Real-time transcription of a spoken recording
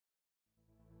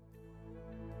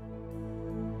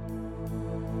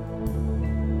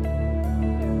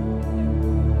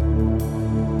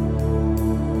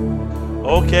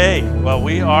Okay, well,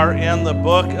 we are in the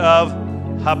book of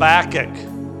Habakkuk,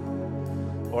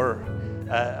 or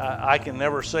I can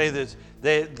never say this.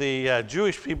 The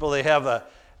Jewish people, they have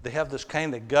this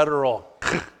kind of guttural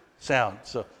sound.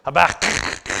 So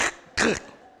Habakkuk.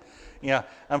 Yeah,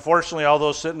 unfortunately, all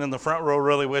those sitting in the front row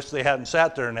really wish they hadn't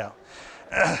sat there now.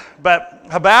 But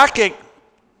Habakkuk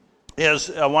is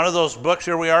one of those books.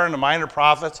 Here we are in the Minor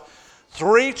Prophets,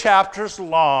 3 chapters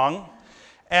long.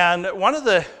 And one of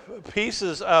the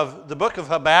pieces of the book of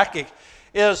Habakkuk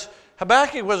is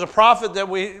Habakkuk was a prophet that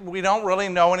we don't really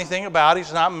know anything about.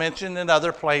 He's not mentioned in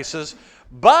other places,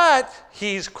 but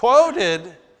he's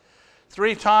quoted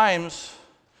 3 times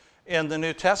in the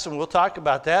New Testament. We'll talk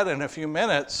about that in a few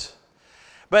minutes.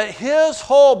 But his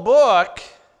whole book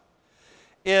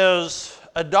is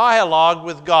a dialogue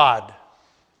with God.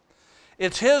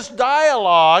 It's his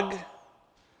dialogue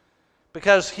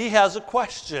because he has a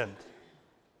question.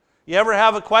 You ever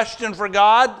have a question for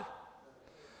God?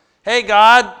 Hey,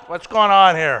 God, what's going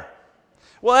on here?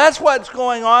 Well, that's what's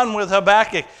going on with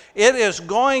Habakkuk. It is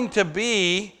going to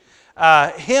be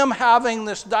him having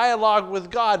this dialogue with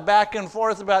God back and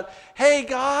forth about, hey,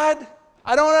 God,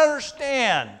 I don't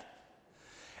understand.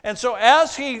 And so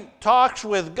as he talks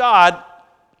with God,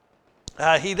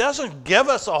 he doesn't give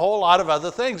us a whole lot of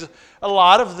other things. A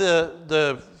lot of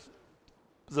the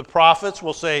prophets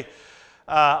will say,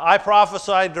 I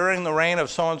prophesied during the reign of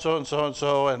so-and-so and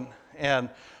so-and-so. And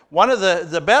one of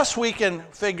the best we can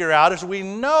figure out is we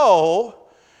know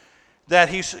that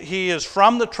he is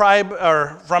from the tribe,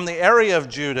 or from the area of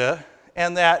Judah,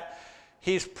 and that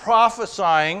he's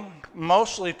prophesying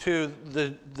mostly to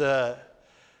the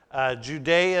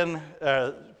Judean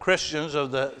Christians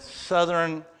of the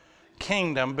southern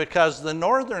kingdom, because the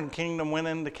northern kingdom went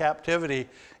into captivity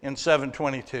in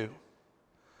 722.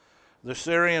 The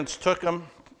Syrians took them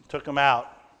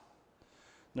out.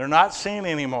 They're not seen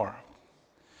anymore.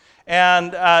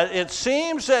 And it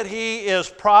seems that he is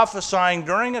prophesying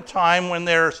during a time when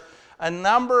there's a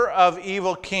number of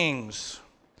evil kings.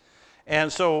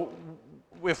 And so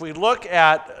if we look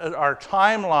at our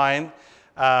timeline,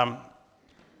 am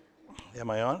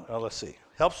I on? Oh, let's see.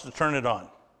 Helps to turn it on.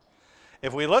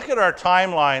 If we look at our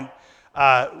timeline,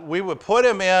 we would put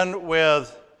him in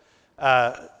with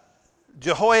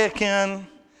Jehoiakim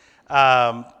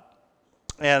and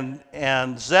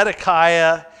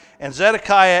Zedekiah. And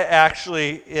Zedekiah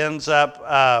actually ends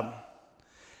up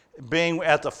being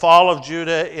at the fall of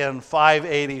Judah in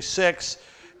 586.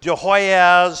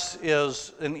 Jehoiaz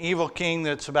is an evil king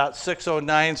that's about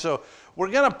 609. So we're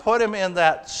going to put him in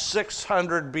that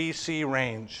 600 BC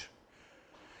range.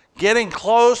 Getting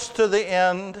close to the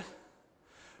end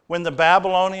when the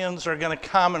Babylonians are going to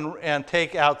come and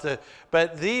take out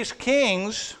but these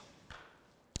kings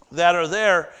that are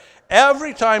there,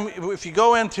 every time, if you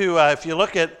go into, if you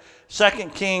look at 2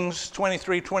 Kings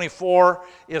 23-24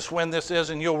 is when this is,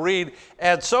 and you'll read,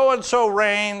 and so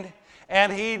reigned,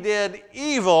 and he did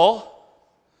evil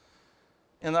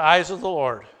in the eyes of the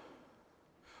Lord.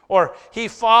 Or he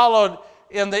followed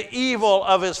in the evil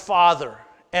of his father,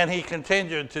 and he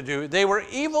continued to do. They were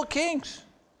evil kings.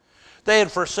 They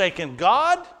had forsaken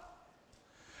God.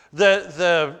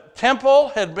 The temple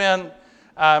had been,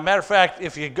 matter of fact,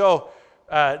 if you go,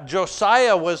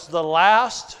 Josiah was the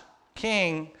last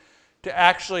king to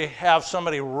actually have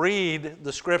somebody read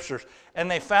the scriptures. And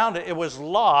they found it was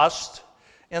lost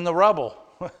in the rubble.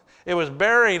 It was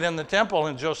buried in the temple,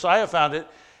 and Josiah found it,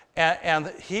 and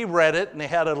he read it, and they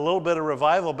had a little bit of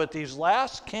revival. But these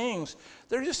last kings,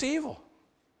 they're just evil.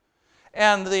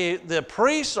 And the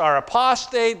priests are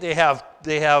apostate. They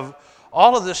have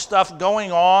all of this stuff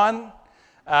going on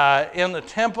in the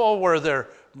temple where they're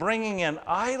bringing in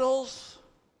idols.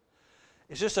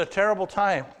 It's just a terrible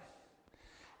time.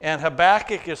 And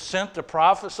Habakkuk is sent to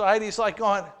prophesy. He's like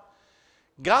going,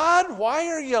 God, why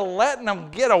are you letting them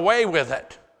get away with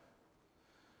it?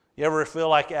 You ever feel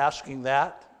like asking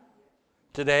that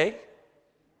today?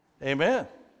 Amen.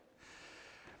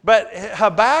 But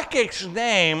Habakkuk's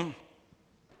name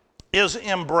is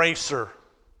embracer.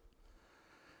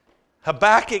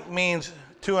 Habakkuk means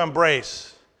to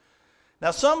embrace.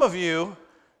 Now, some of you,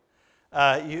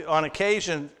 on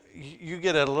occasion, you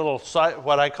get a little,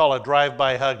 what I call a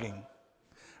drive-by hugging,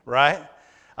 right?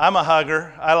 I'm a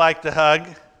hugger. I like to hug.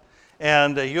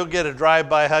 And you'll get a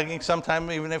drive-by hugging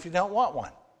sometime even if you don't want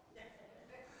one.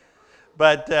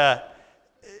 But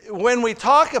when we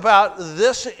talk about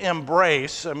this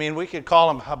embrace, I mean, we could call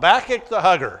him Habakkuk the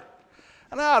hugger.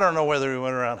 And I don't know whether he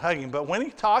went around hugging, but when he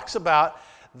talks about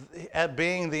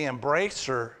being the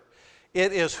embracer,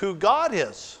 it is who God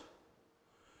is.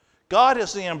 God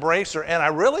is the embracer. And I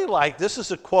really like, this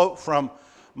is a quote from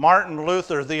Martin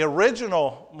Luther, the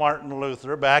original Martin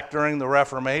Luther, back during the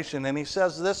Reformation, and he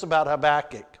says this about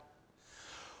Habakkuk.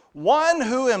 One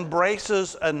who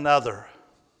embraces another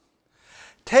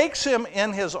takes him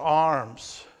in his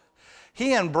arms.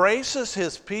 He embraces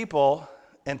his people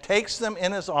and takes them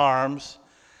in his arms,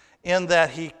 in that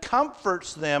he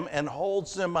comforts them and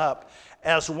holds them up,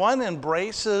 as one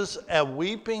embraces a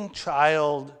weeping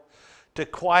child to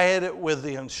quiet it with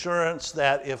the assurance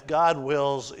that if God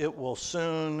wills, it will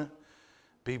soon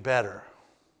be better.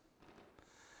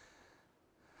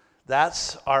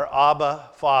 That's our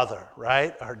Abba Father,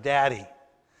 right? Our daddy.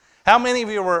 How many of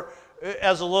you were,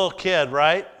 as a little kid,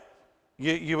 right?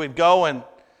 You would go and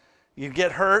you'd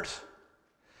get hurt.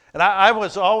 And I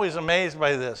was always amazed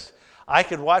by this. I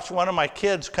could watch one of my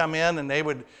kids come in and they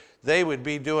would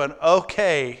be doing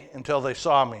okay until they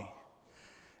saw me.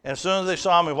 And as soon as they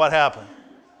saw me, what happened?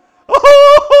 Oh,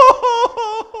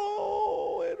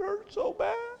 it hurt so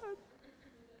bad.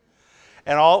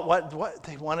 And all what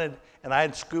they wanted, and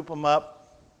I'd scoop them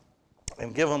up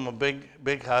and give them a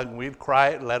big hug. And we'd cry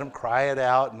it, let them cry it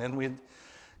out, and then we'd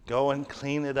go and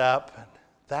clean it up. And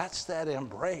that's that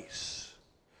embrace.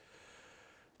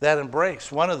 That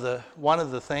embrace. One of the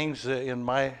things in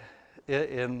my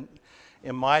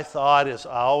thought is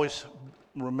I always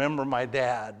remember my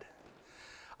dad.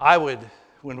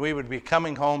 When we would be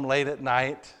coming home late at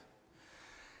night,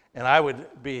 and I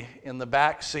would be in the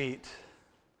back seat,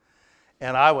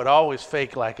 and I would always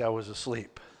fake like I was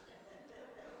asleep.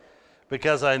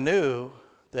 Because I knew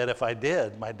that if I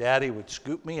did, my daddy would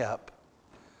scoop me up.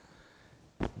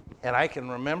 And I can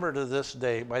remember to this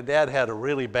day, my dad had a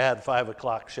really bad 5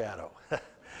 o'clock shadow.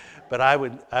 But I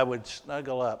would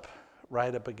snuggle up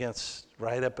right up against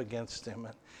him.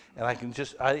 And I can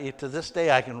to this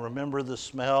day, I can remember the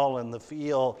smell and the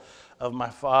feel of my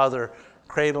father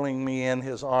cradling me in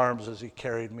his arms as he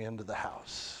carried me into the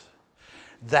house.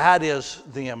 That is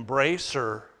the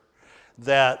embracer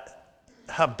that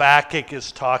Habakkuk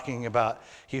is talking about.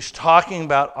 He's talking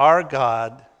about our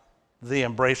God, the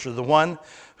embracer, the one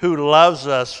who loves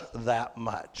us that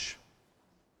much.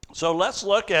 So let's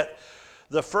look at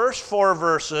the first 4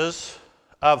 verses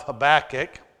of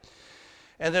Habakkuk.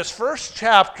 And this first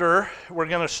chapter, we're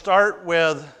going to start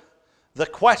with the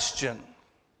question.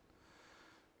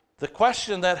 The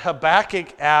question that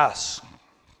Habakkuk asks.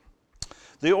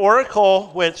 The oracle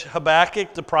which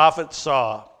Habakkuk the prophet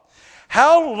saw.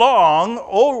 How long,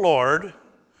 O Lord,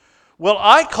 will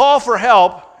I call for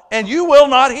help, and you will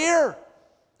not hear?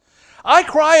 I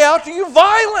cry out to you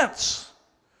violence,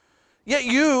 yet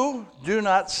you do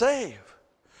not save.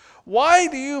 Why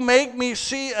do you make me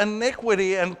see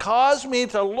iniquity and cause me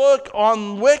to look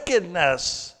on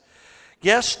wickedness?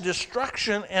 Yes,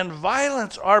 destruction and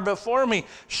violence are before me.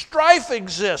 Strife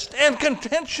exists and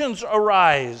contentions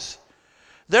arise.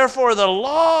 Therefore the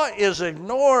law is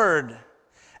ignored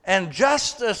and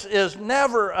justice is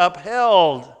never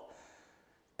upheld.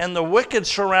 And the wicked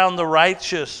surround the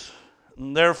righteous,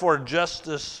 and therefore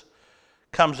justice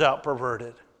comes out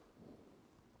perverted.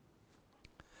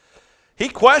 He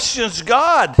questions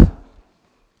God.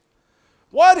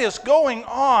 What is going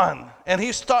on? And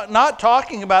he's not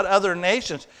talking about other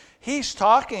nations. He's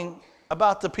talking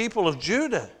about the people of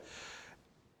Judah.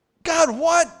 God,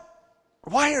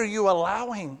 why are you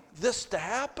allowing this to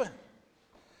happen?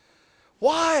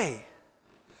 Why?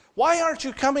 Why aren't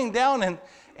you coming down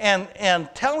and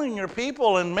telling your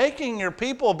people and making your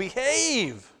people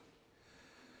behave?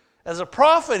 As a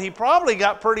prophet, he probably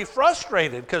got pretty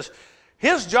frustrated because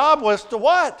his job was to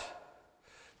what?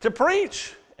 To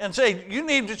preach and say, you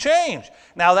need to change.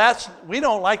 Now we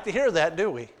don't like to hear that,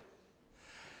 do we?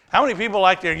 How many people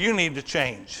like to hear, you need to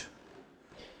change?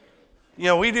 You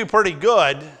know, we do pretty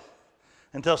good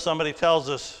until somebody tells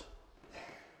us,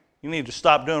 you need to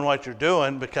stop doing what you're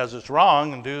doing because it's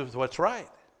wrong and do what's right.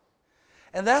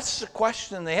 And that's the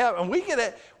question they have. And we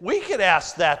could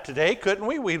ask that today, couldn't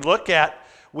we? We could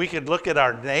look at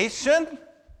our nation.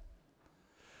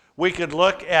 We could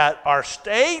look at our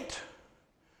state.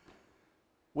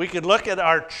 We could look at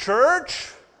our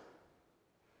church.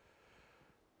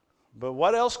 But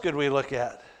what else could we look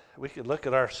at? We could look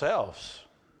at ourselves.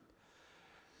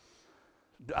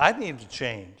 I need to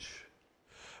change.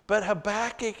 But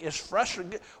Habakkuk is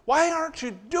frustrated. Why aren't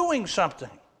you doing something?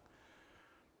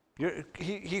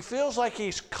 He feels like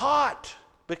he's caught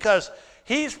because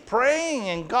he's praying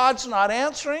and God's not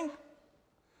answering.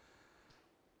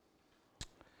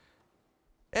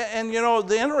 And you know,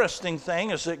 the interesting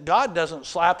thing is that God doesn't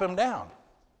slap him down.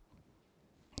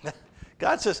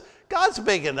 God says, God's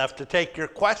big enough to take your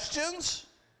questions.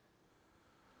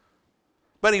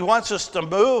 But he wants us to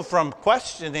move from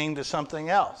questioning to something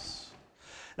else.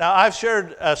 Now, I've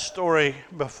shared a story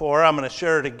before. I'm going to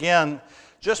share it again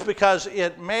just because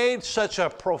it made such a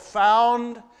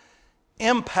profound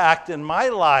impact in my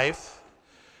life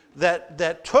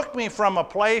that took me from a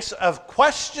place of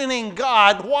questioning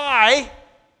God, why,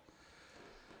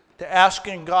 to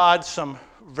asking God some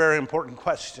very important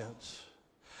questions.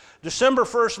 December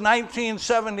 1st,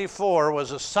 1974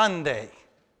 was a Sunday.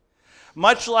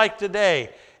 Much like today,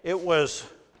 it was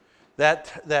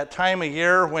that time of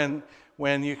year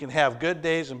when you can have good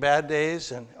days and bad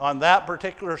days. And on that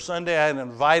particular Sunday, I had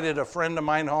invited a friend of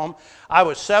mine home. I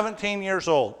was 17 years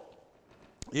old.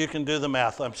 You can do the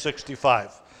math. I'm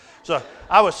 65. So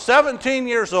I was 17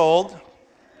 years old,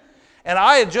 and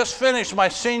I had just finished my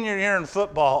senior year in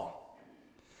football.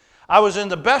 I was in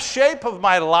the best shape of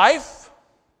my life,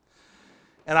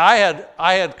 and I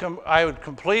had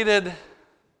completed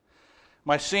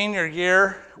my senior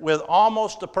year with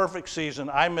almost a perfect season.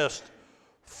 I missed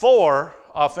 4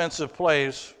 offensive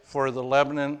plays for the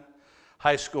Lebanon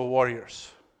High School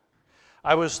Warriors.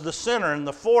 I was the center, and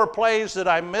the 4 plays that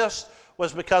I missed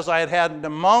was because I had had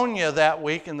pneumonia that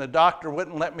week, and the doctor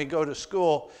wouldn't let me go to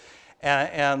school.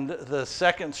 And the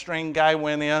second string guy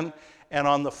went in, and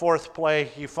on the 4th play,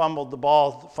 he fumbled the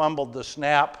ball, fumbled the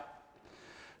snap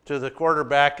to the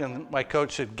quarterback, and my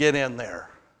coach said, "Get in there."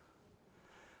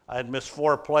 I had missed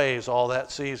 4 plays all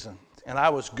that season, and I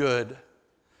was good.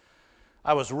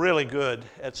 I was really good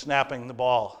at snapping the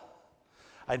ball.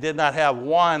 I did not have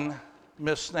one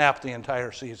missed snap the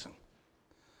entire season.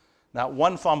 Not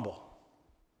one fumble.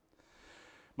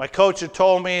 My coach had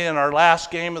told me in our last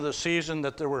game of the season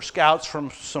that there were scouts from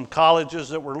some colleges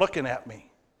that were looking at me.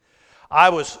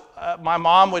 My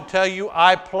mom would tell you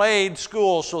I played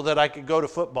school so that I could go to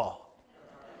football.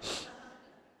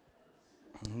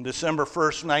 December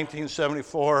 1st,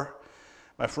 1974,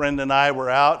 my friend and I were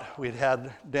out. We'd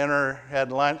had dinner,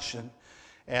 had lunch,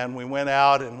 and we went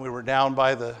out, and we were down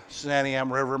by the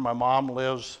Santiam River. My mom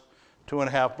lives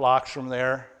 2.5 blocks from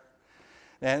there.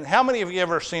 And how many of you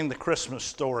ever seen The Christmas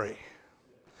Story?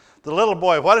 The little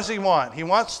boy, what does he want? He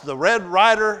wants the Red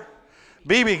Ryder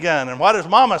BB gun. And what does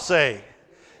Mama say?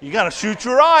 You're going to shoot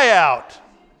your eye out.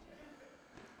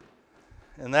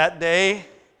 And that day,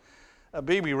 a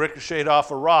BB ricocheted off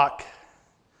a rock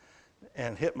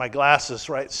and hit my glasses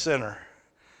right center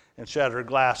and shattered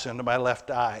glass into my left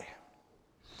eye.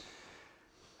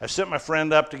 I sent my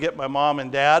friend up to get my mom and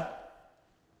dad.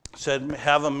 Said,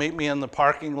 have them meet me in the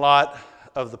parking lot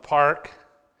of the park.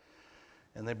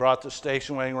 And they brought the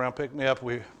station wagon around, picked me up.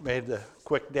 We made the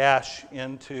quick dash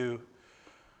into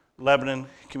Lebanon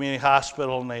Community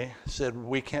Hospital, and they said,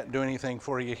 we can't do anything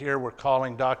for you here. We're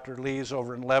calling Dr. Lees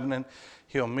over in Lebanon.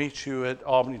 He'll meet you at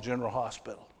Albany General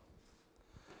Hospital.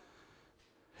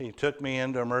 He took me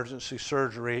into emergency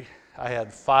surgery. I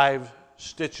had 5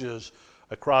 stitches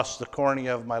across the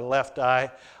cornea of my left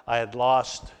eye. I had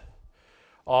lost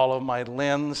all of my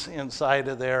lens inside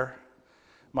of there.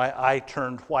 My eye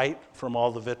turned white from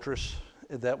all the vitreous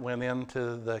that went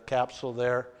into the capsule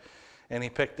there, and he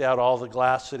picked out all the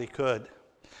glass that he could.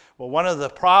 Well, one of the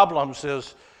problems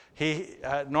is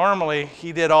normally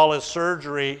he did all his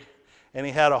surgery, and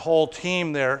he had a whole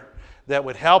team there that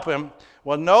would help him.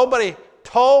 Well, nobody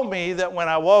told me that when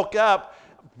I woke up,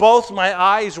 both my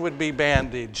eyes would be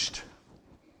bandaged.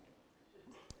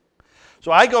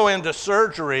 So I go into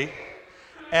surgery,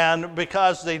 and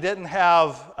because they didn't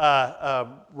have a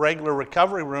regular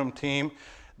recovery room team,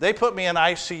 they put me in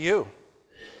ICU.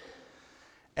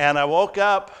 And I woke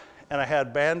up, and I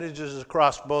had bandages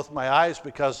across both my eyes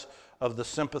because of the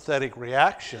sympathetic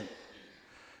reaction.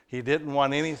 He didn't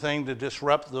want anything to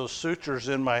disrupt those sutures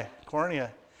in my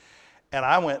cornea. And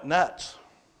I went nuts.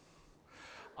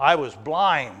 I was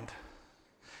blind.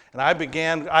 And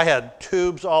I had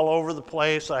tubes all over the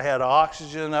place. I had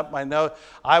oxygen up my nose.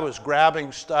 I was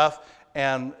grabbing stuff,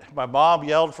 and my mom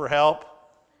yelled for help.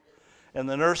 And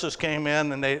the nurses came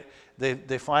in, and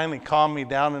they finally calmed me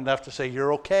down enough to say,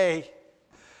 you're okay.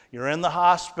 You're in the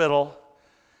hospital,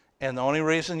 and the only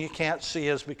reason you can't see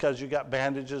is because you got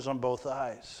bandages on both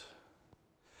eyes.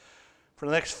 For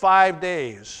the next 5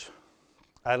 days,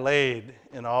 I laid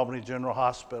in Albany General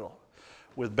Hospital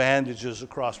with bandages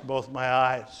across both my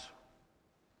eyes.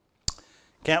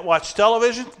 Can't watch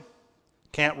television,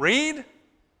 can't read.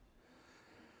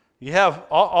 You have,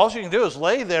 all you can do is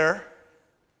lay there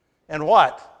and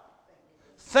what?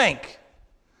 Think.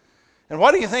 And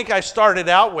what do you think I started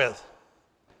out with?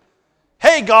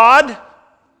 Hey God,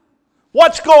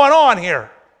 what's going on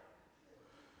here?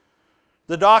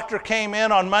 The doctor came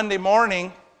in on Monday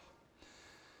morning,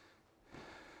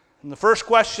 and the first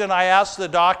question I asked the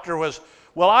doctor was,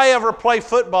 will I ever play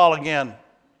football again?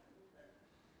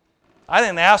 I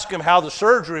didn't ask him how the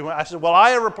surgery went. I said, will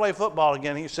I ever play football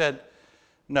again? He said,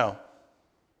 no.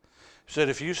 He said,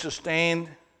 if you sustain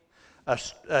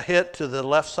a hit to the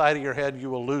left side of your head, you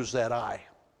will lose that eye.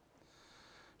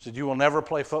 He said, you will never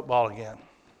play football again.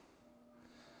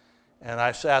 And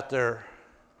I sat there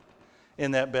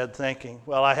in that bed thinking,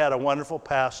 well, I had a wonderful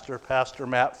pastor, Pastor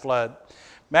Matt Flood.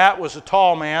 Matt was a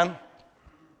tall man.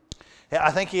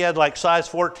 I think he had like size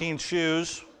 14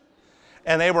 shoes,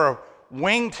 and they were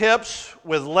wingtips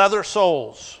with leather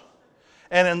soles.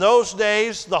 And in those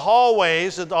days, the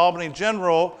hallways at the Albany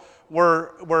General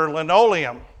were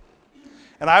linoleum.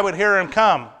 And I would hear him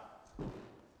come.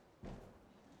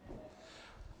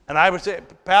 And I would say,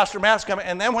 Pastor Matt's coming.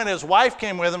 And then when his wife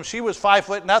came with him, she was 5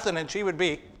 foot nothing, and she would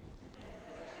be.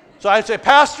 So I'd say,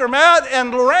 Pastor Matt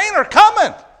and Lorraine are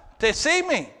coming to see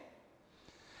me.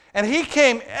 And he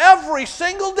came every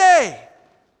single day.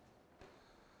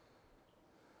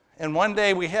 And one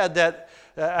day we had that,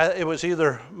 it was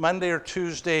either Monday or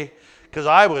Tuesday, because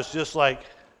I was just like,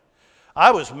 I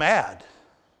was mad.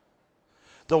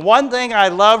 The one thing I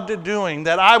loved doing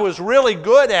that I was really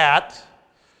good at,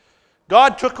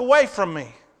 God took away from me.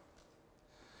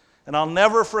 And I'll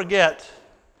never forget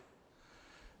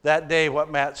that day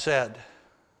what Matt said.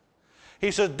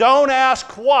 He said, don't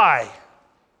ask why.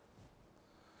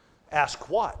 Ask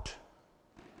what?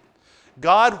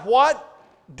 God, what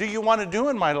do you want to do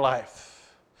in my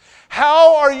life?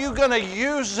 How are you going to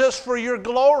use this for your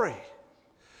glory?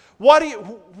 Where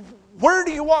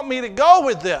do you want me to go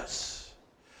with this?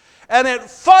 And it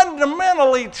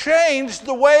fundamentally changed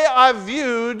the way I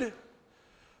viewed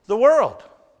the world.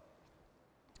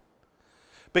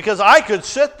 Because I could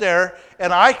sit there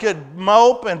and I could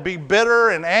mope and be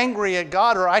bitter and angry at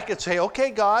God, or I could say,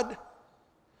 okay, God,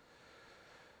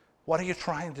 what are you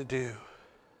trying to do?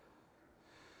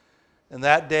 And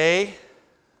that day,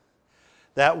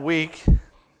 that week,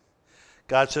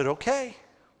 God said, okay,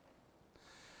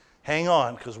 hang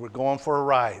on, because we're going for a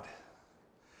ride.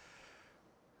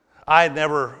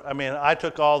 I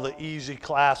took all the easy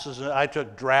classes. I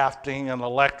took drafting and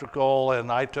electrical, and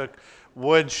I took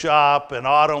wood shop and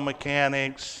auto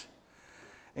mechanics.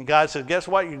 And God said, guess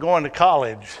what? You're going to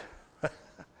college.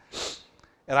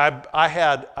 And I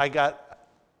had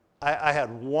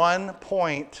 1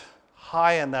 point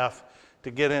high enough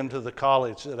to get into the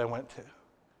college that I went to.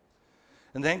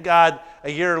 And then God,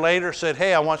 a year later, said,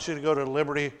 hey, I want you to go to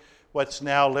Liberty, what's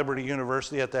now Liberty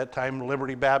University, at that time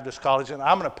Liberty Baptist College, and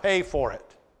I'm going to pay for it.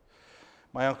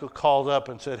 My uncle called up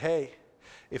and said, hey,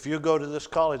 if you go to this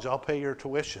college, I'll pay your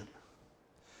tuition.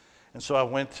 And so I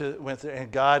went there,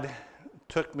 and God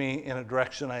took me in a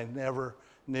direction I never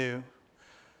knew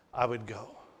I would go.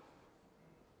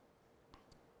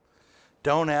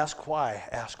 Don't ask why,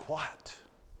 ask what.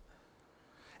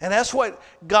 And that's what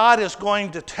God is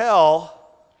going to tell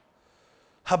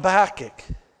Habakkuk.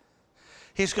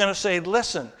 He's going to say,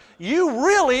 listen,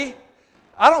 I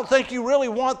don't think you really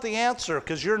want the answer,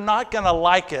 because you're not going to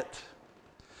like it.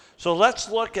 So let's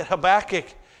look at Habakkuk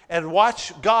and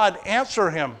watch God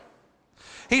answer him.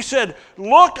 He said,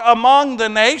 look among the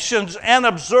nations and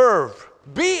observe.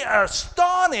 Be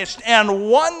astonished and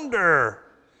wonder,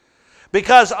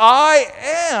 because I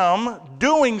am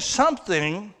doing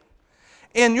something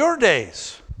in your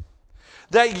days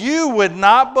that you would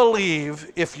not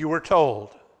believe if you were told.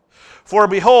 For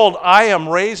behold, I am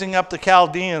raising up the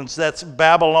Chaldeans, that's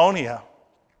Babylonia,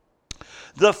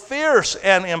 the fierce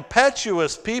and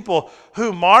impetuous people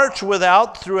who march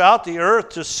throughout the earth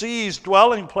to seize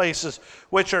dwelling places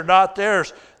which are not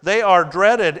theirs. They are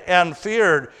dreaded and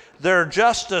feared. Their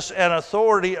justice and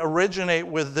authority originate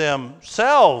with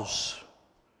themselves.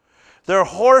 Their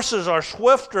horses are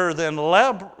swifter than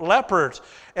leopards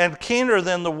and keener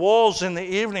than the wolves in the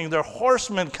evening. Their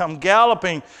horsemen come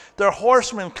galloping. Their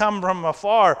horsemen come from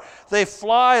afar. They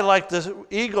fly like the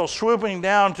eagle swooping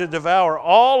down to devour.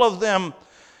 All of them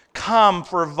come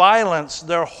for violence.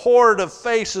 Their horde of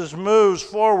faces moves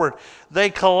forward. They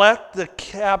collect the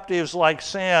captives like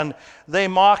sand. They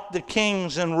mock the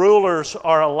kings, and rulers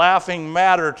are a laughing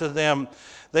matter to them.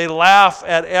 They laugh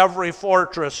at every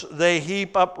fortress. They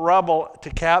heap up rubble to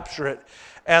capture it.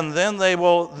 And then they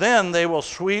will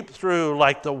sweep through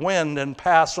like the wind and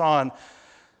pass on.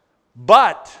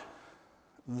 But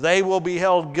they will be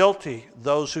held guilty,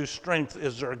 those whose strength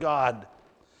is their God.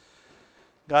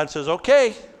 God says,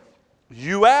 okay,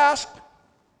 you asked,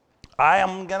 I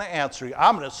am going to answer you.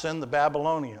 I'm going to send the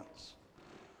Babylonians.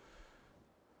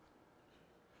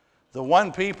 The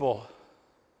one people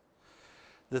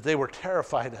that they were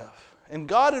terrified of. And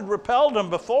God had repelled them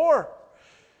before.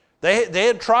 They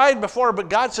had tried before, but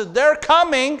God said, they're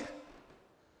coming.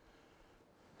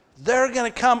 They're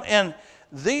going to come, and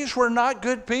these were not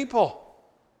good people.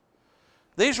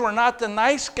 These were not the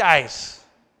nice guys.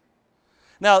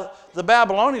 Now, the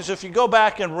Babylonians, if you go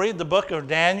back and read the book of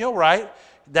Daniel, right,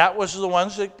 that was the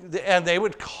ones that, and they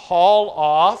would call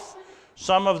off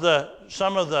some of the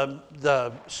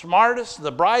smartest,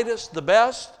 the brightest, the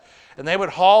best, and they would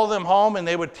haul them home and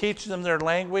they would teach them their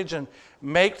language and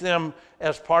make them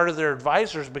as part of their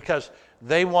advisors because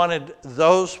they wanted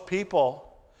those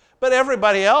people. But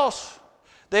everybody else,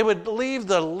 they would leave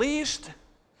the least,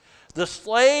 the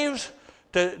slaves,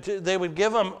 they would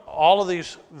give them all of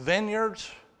these vineyards.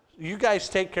 You guys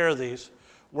take care of these.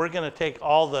 We're going to take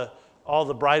all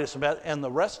the brightest and best, and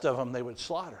the rest of them they would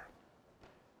slaughter.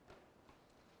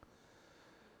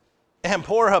 And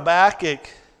poor Habakkuk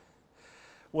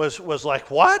was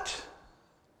like, what?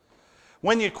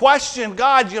 When you question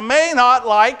God, you may not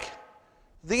like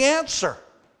the answer.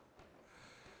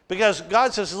 Because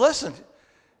God says, listen,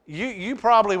 you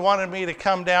probably wanted me to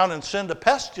come down and send a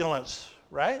pestilence,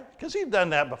 right? Because he'd done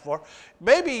that before.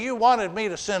 Maybe you wanted me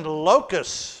to send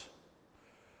locusts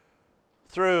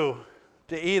through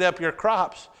to eat up your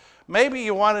crops. Maybe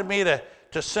you wanted me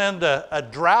to send a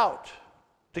drought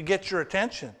to get your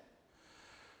attention.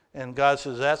 And God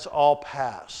says, that's all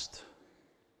past.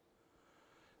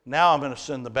 Now I'm going to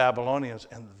send the Babylonians,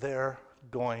 and they're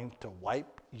going to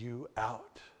wipe you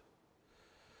out.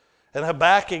 And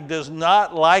Habakkuk does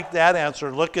not like that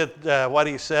answer. Look at what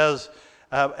he says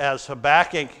as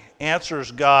Habakkuk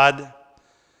answers God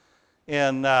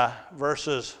in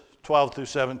verses 12 through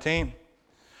 17.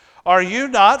 Are you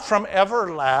not from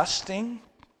everlasting,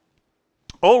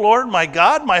 O Lord, my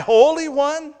God, my Holy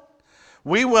One?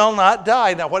 We will not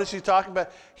die. Now, what is he talking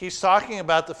about? He's talking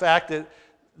about the fact that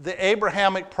the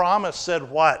Abrahamic promise said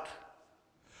what?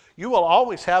 You will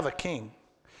always have a king,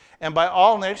 and by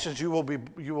all nations you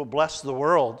will bless the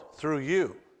world through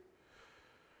you.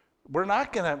 We're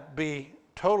not going to be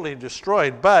totally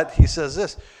destroyed, but he says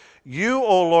this, you,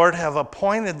 O Lord, have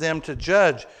appointed them to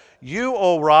judge. You,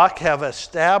 O rock, have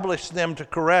established them to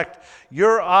correct.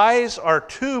 Your eyes are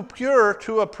too pure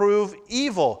to approve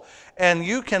evil, and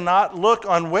you cannot look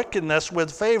on wickedness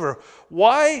with favor.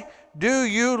 Why do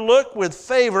you look with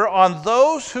favor on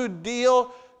those who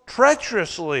deal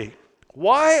treacherously?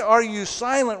 Why are you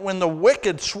silent when the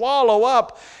wicked swallow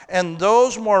up and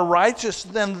those more righteous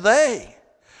than they?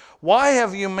 Why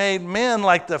have you made men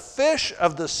like the fish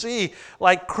of the sea,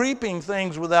 like creeping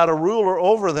things without a ruler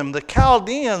over them? The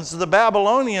Chaldeans, the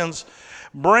Babylonians,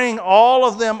 bring all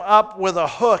of them up with a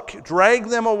hook, drag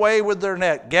them away with their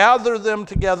net, gather them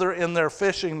together in their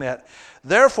fishing net.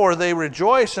 Therefore they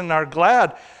rejoice and are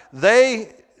glad.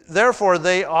 Therefore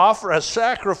they offer a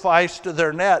sacrifice to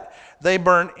their net. They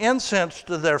burn incense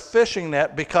to their fishing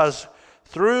net, because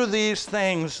through these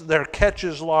things their catch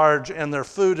is large and their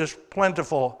food is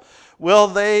plentiful. Will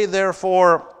they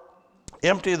therefore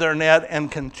empty their net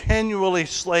and continually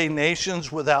slay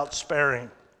nations without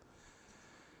sparing?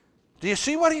 Do you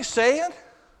see what he's saying?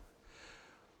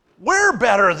 We're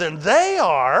better than they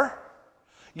are.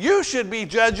 You should be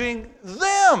judging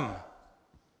them.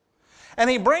 And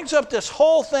he brings up this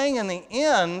whole thing in the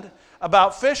end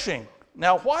about fishing.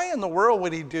 Now, why in the world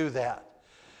would he do that?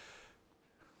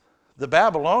 The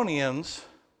Babylonians,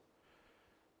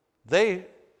 they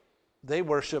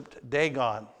worshipped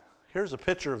Dagon. Here's a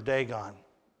picture of Dagon.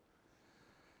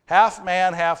 Half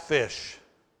man, half fish.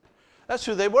 That's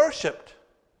who they worshipped.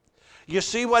 You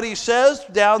see what he says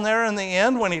down there in the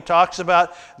end when he talks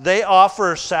about they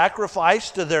offer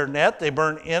sacrifice to their net, they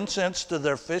burn incense to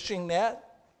their fishing net?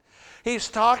 He's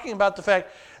talking about the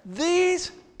fact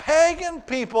these pagan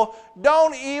people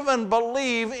don't even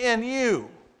believe in you.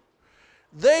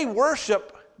 They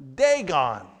worship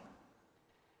Dagon.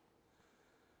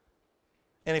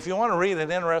 And if you want to read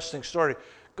an interesting story,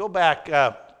 go back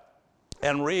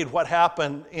and read what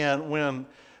happened when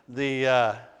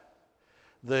the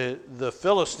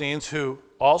Philistines, who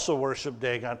also worshiped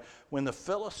Dagon, when the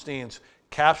Philistines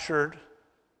captured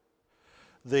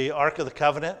the Ark of the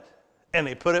Covenant, and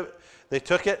they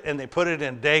took it and they put it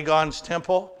in Dagon's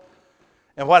temple.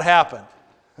 And what happened?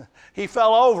 He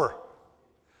fell over.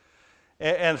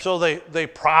 And so they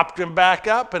propped him back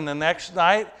up, and the next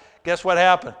night, guess what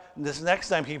happened? This next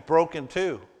time he broke in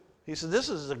two. He said, this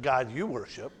is the God you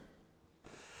worship.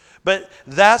 But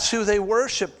that's who they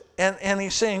worship. And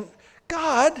he's saying,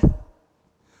 God,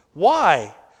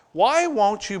 why? Why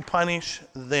won't you punish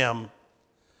them?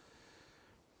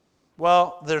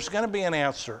 Well, there's going to be an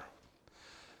answer.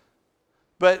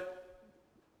 But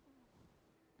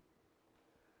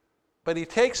he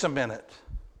takes a minute.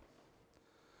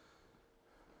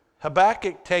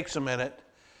 Habakkuk takes a minute,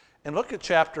 and look at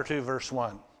chapter 2, verse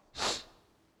 1.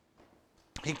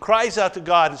 he cries out to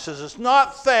God and says, it's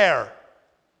not fair.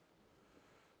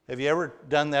 Have you ever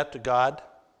done that to God?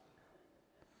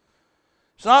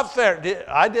 It's not fair.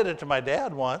 I did it to my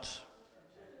dad once.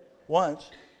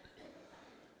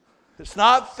 It's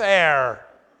not fair.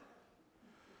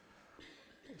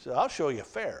 He said, I'll show you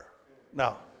fair.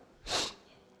 No.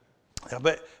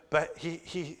 But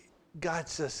God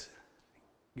says,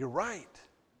 you're right.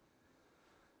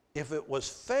 If it was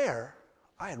fair,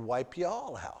 I'd wipe you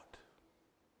all out.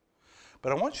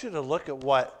 But I want you to look at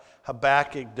what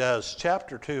Habakkuk does.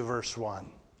 Chapter 2, verse 1.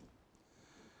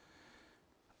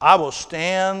 I will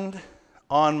stand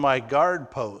on my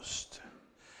guard post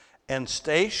and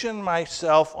station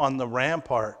myself on the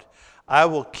rampart. I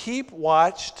will keep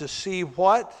watch to see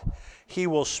what he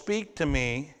will speak to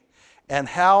me and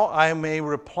how I may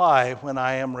reply when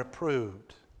I am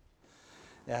reproved.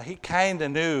 Now, he kind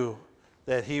of knew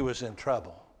that he was in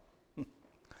trouble.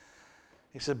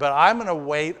 He said, but I'm going to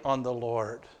wait on the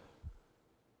Lord.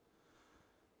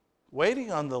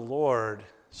 Waiting on the Lord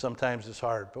sometimes is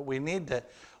hard, but we need to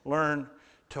learn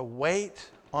to wait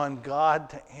on God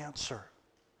to answer.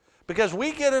 Because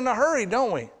we get in a hurry,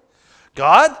 don't we?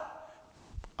 God,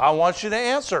 I want you to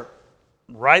answer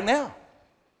right now.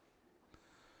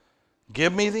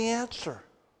 Give me the answer.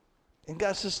 And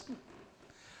God says,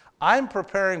 I'm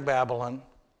preparing Babylon,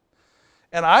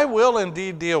 and I will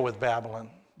indeed deal with Babylon,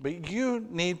 but you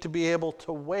need to be able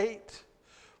to wait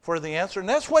for the answer. And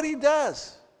that's what he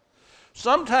does.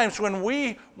 Sometimes when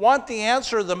we want the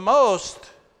answer the most,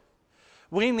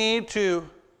 we need to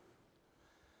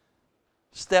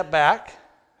step back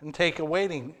and take a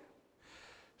waiting.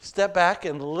 Step back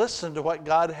and listen to what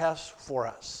God has for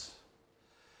us.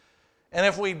 And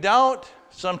if we don't,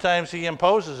 sometimes he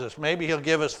imposes us. Maybe he'll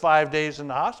give us 5 days in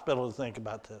the hospital to think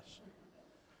about this.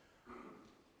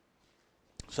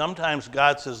 Sometimes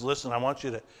God says, listen,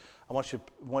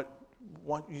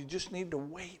 you just need to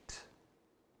wait.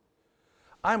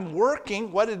 I'm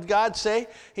working. What did God say?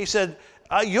 He said,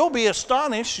 you'll be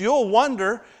astonished, you'll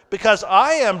wonder, because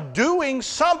I am doing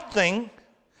something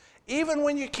even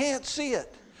when you can't see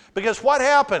it. Because what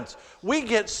happens? We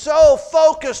get so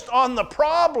focused on the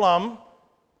problem,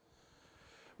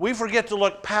 we forget to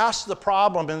look past the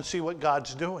problem and see what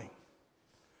God's doing.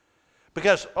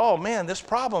 Because, oh man, this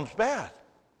problem's bad.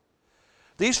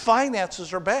 These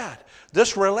finances are bad.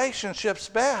 This relationship's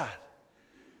bad.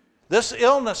 This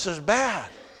illness is bad.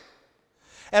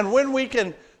 And when we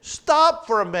can stop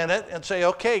for a minute and say,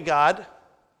 okay, God,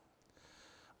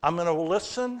 I'm going to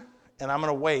listen and I'm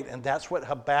going to wait. And that's what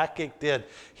Habakkuk did.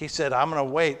 He said, I'm going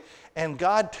to wait. And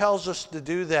God tells us to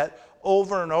do that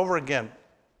over and over again.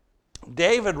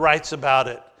 David writes about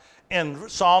it in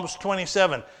Psalms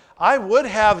 27. I would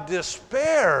have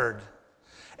despaired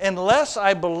unless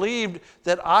I believed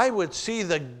that I would see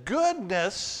the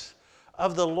goodness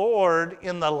of the Lord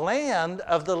in the land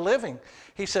of the living.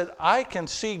 He said, I can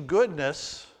see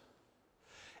goodness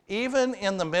even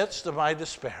in the midst of my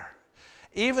despair,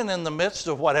 even in the midst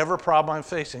of whatever problem I'm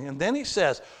facing. And then he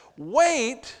says,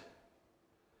 wait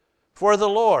for the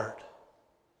Lord.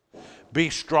 Be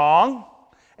strong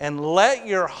and let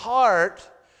your heart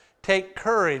take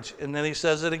courage. And then he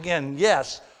says it again,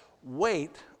 yes,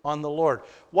 wait on the Lord.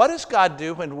 What does God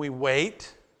do when we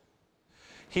wait?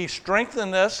 He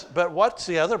strengthened us, but what's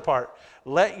the other part?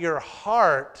 Let your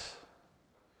heart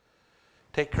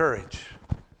take courage.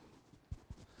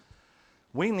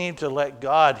 We need to let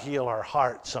God heal our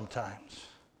heart sometimes.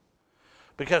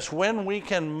 Because when we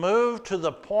can move to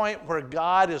the point where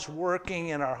God is working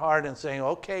in our heart and saying,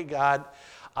 okay, God,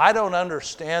 I don't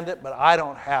understand it, but I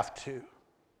don't have to.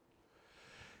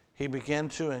 He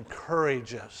begins to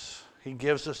encourage us. He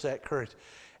gives us that courage.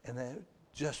 And then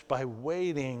just by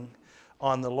waiting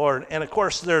on the Lord. And of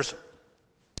course, there's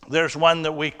one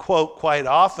that we quote quite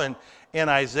often in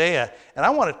Isaiah. And I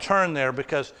want to turn there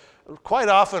because quite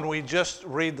often we just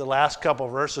read the last couple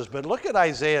verses. But look at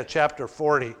Isaiah chapter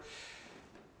 40.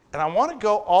 And I want to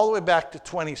go all the way back to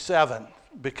 27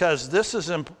 because this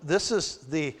is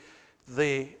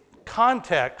the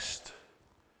context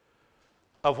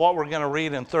of what we're going to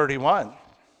read in 31.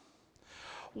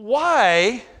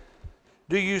 Why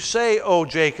do you say, O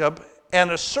Jacob,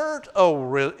 and assert,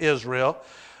 O Israel,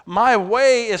 my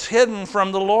way is hidden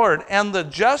from the Lord, and the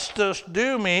justice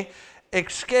due me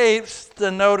escapes the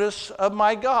notice of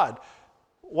my God?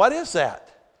 What is that?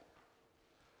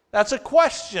 That's a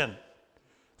question.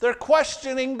 They're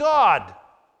questioning God.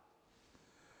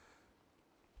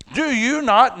 Do you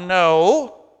not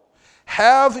know?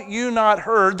 Have you not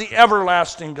heard? The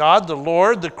everlasting God, the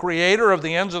Lord, the creator of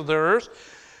the ends of the earth,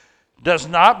 does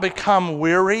not become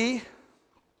weary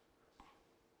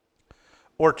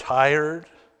or tired.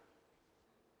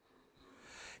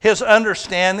 His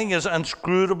understanding is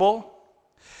inscrutable.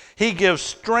 He gives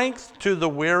strength to the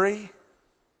weary,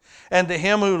 and to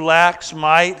him who lacks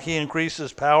might, he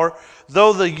increases power.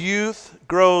 Though the youth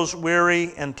grows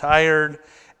weary and tired,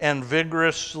 and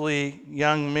vigorously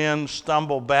young men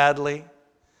stumble badly.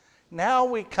 Now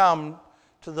we come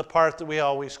to the part that we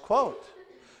always quote.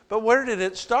 But where did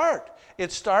it start?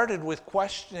 It started with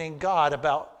questioning God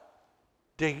about,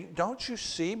 don't you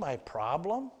see my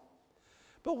problem?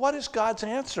 But what is God's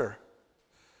answer?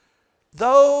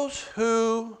 Those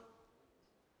who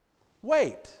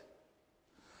wait.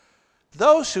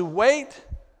 Those who wait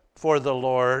for the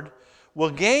Lord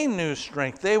will gain new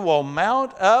strength. They will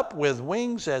mount up with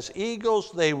wings as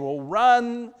eagles. They will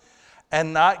run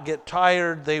and not get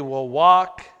tired. They will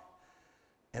walk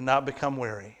and not become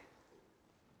weary.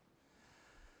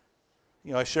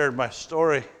 You know, I shared my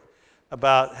story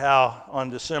about how on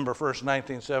December 1st,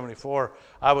 1974,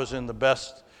 I was in the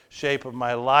best shape of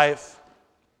my life.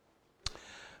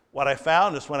 What I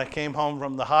found is when I came home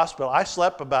from the hospital, I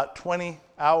slept about 20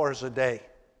 hours a day.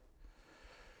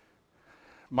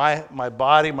 My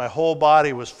body, my whole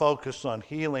body was focused on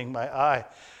healing my eye.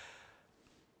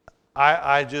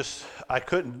 I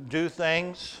couldn't do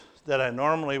things that I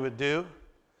normally would do.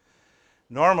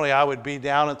 Normally I would be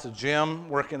down at the gym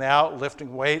working out,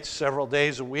 lifting weights several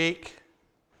days a week.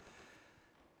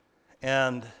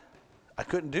 And I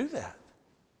couldn't do that.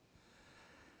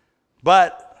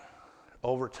 But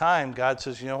over time, God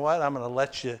says, you know what? I'm going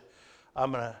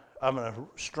to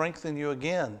strengthen you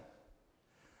again.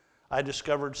 I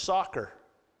discovered soccer.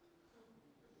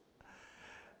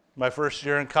 My first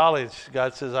year in college,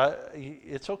 God says,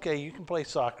 it's okay, you can play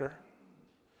soccer.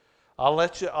 I'll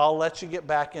let you get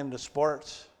back into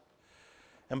sports.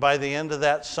 And by the end of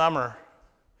that summer,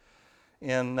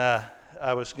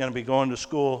 I was going to be going to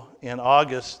school in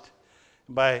August.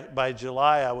 By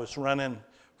July, I was running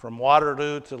from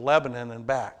Waterloo to Lebanon and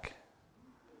back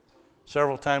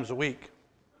several times a week.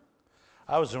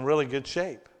 I was in really good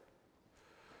shape.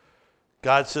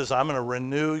 God says, I'm going to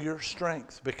renew your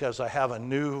strength because I have a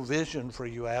new vision for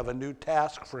you. I have a new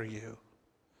task for you.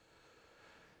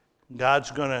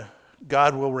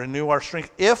 God will renew our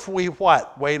strength if we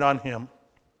what? Wait on him.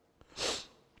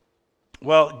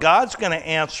 Well, God's going to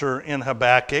answer in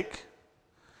Habakkuk.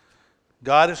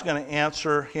 God is going to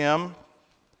answer him,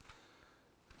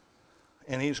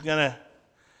 and he's going to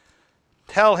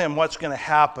tell him what's going to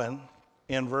happen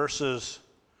in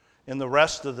the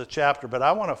rest of the chapter. But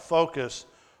I want to focus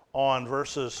on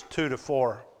verses 2 to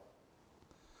 4.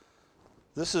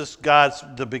 This is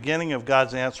the beginning of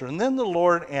God's answer. And then the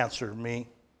Lord answered me,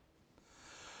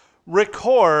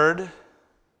 record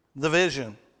the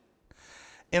vision.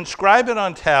 Inscribe it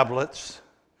on tablets,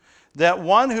 that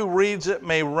one who reads it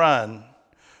may run.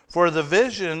 For the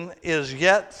vision is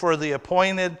yet for the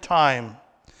appointed time.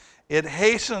 It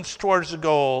hastens towards the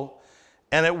goal,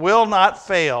 and it will not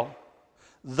fail.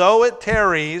 Though it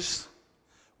tarries,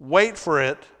 wait for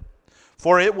it,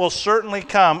 for it will certainly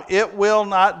come. It will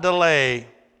not delay.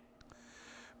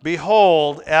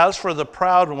 Behold, as for the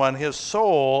proud one, his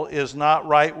soul is not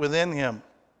right within him.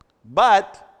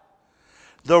 But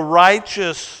the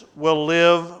righteous will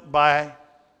live by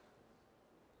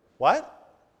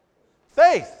what?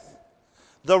 Faith.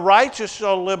 The righteous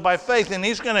shall live by faith. And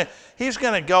he's going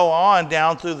to go on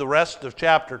down through the rest of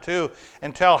chapter 2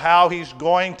 and tell how he's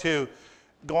going to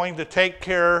take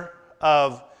care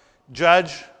of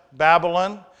judge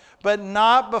Babylon, but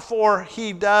not before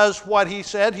he does what he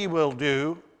said he will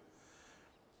do.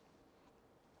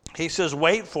 He says,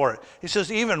 wait for it. He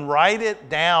says, even write it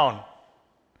down.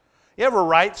 You ever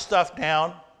write stuff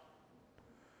down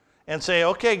and say,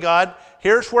 okay, God,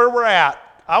 here's where we're at.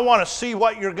 I want to see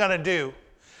what you're going to do.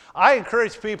 I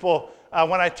encourage people,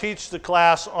 when I teach the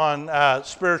class on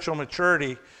spiritual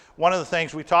maturity, one of the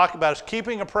things we talk about is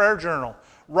keeping a prayer journal.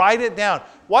 Write it down.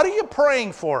 What are you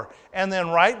praying for? And then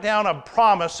write down a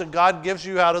promise that God gives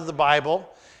you out of the Bible,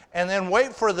 and then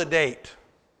wait for the date.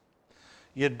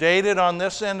 You date it on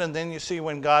this end, and then you see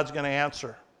when God's going to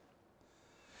answer.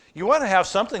 You want to have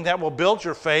something that will build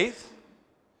your faith?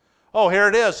 Oh, here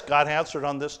it is. God answered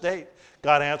on this date.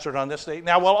 God answered on this date.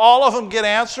 Now, will all of them get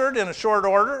answered in a short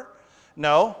order?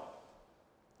 No.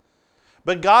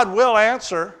 But God will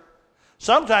answer.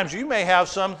 Sometimes you may have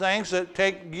some things that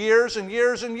take years and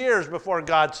years and years before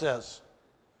God says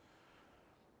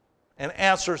and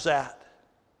answers that.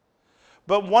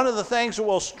 But one of the things that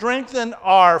will strengthen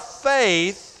our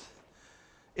faith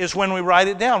is when we write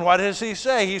it down. What does he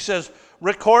say? He says,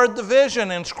 record the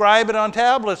vision, inscribe it on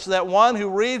tablets, that one who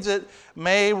reads it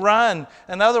may run.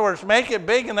 In other words, make it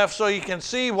big enough so you can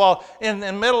see while in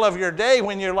the middle of your day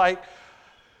when you're like,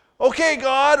 okay,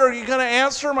 God, are you going to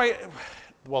answer my...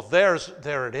 Well, there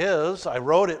it is. I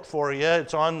wrote it for you.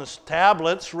 It's on the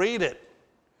tablets. Read it.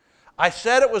 I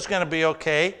said it was going to be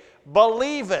okay.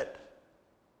 Believe it.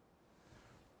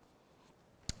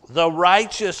 The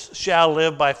righteous shall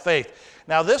live by faith.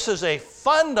 Now, this is a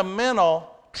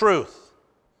fundamental truth,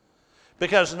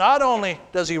 because not only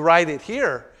does he write it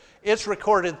here, it's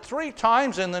recorded 3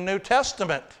 times in the New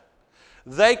Testament.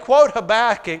 They quote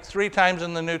Habakkuk 3 times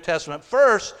in the New Testament.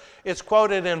 First, it's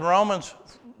quoted in Romans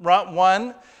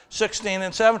 1, 16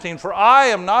 and 17. For I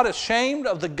am not ashamed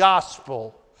of the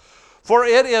gospel, for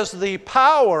it is the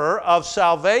power of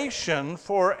salvation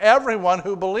for everyone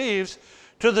who believes,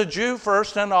 to the Jew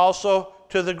first and also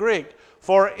to the Greek.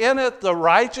 For in it the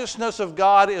righteousness of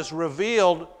God is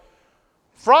revealed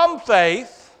from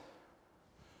faith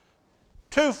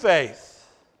to faith.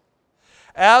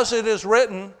 As it is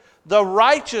written, the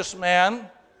righteous man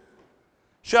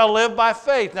shall live by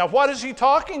faith. Now, what is he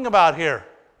talking about here?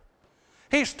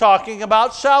 He's talking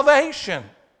about salvation.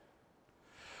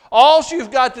 All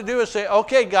you've got to do is say,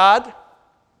 okay, God,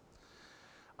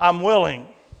 I'm willing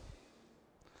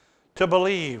to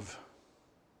believe.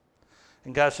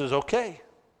 And God says, okay,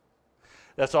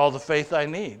 that's all the faith I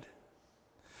need.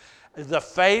 The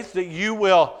faith that you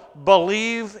will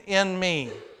believe in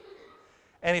me.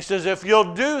 And he says, if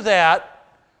you'll do that,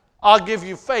 I'll give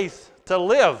you faith to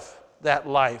live that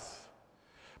life.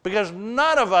 Because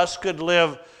none of us could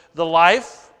live the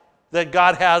life that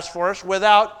God has for us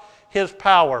without his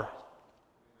power.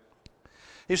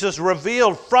 He says,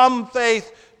 revealed from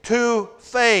faith to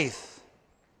faith.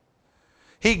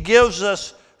 He gives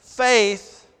us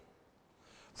faith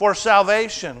for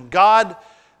salvation. God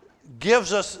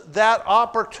gives us that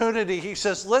opportunity. He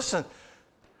says, listen,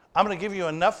 I'm going to give you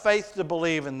enough faith to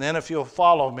believe, and then if you'll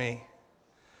follow me,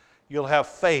 you'll have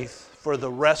faith for the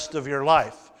rest of your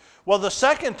life. Well, the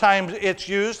second time it's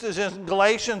used is in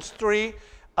Galatians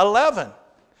 3:11.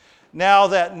 Now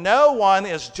that no one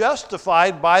is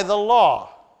justified by the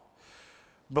law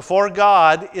before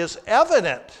God is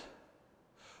evident,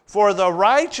 for the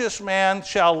righteous man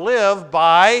shall live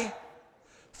by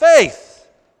faith.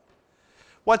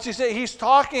 What's he say? He's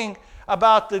talking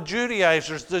about the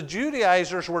Judaizers. The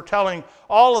Judaizers were telling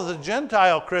all of the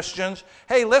Gentile Christians,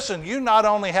 hey, listen, you not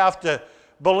only have to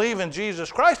believe in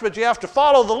Jesus Christ, but you have to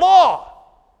follow the law.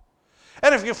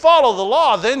 And if you follow the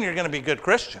law, then you're going to be good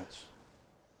Christians.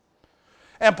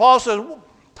 And Paul says,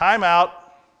 time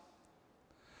out.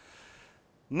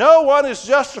 No one is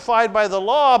justified by the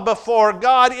law before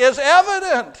God is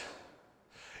evident.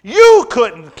 You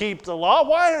couldn't keep the law.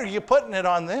 Why are you putting it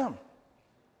on them?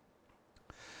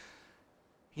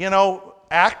 You know,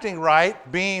 acting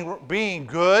right, being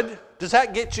good, does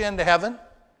that get you into heaven?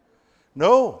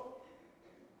 No.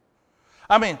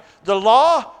 I mean, the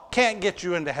law can't get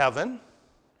you into heaven.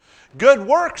 Good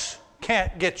works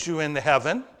can't get you into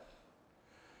heaven.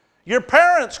 Your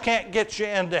parents can't get you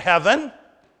into heaven.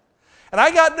 And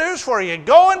I got news for you.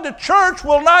 Going to church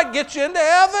will not get you into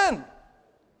heaven.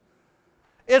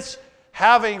 It's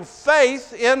having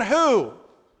faith in who?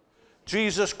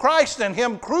 Jesus Christ and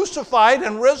him crucified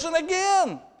and risen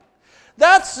again.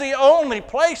 That's the only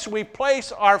place we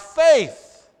place our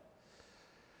faith.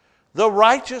 The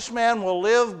righteous man will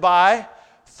live by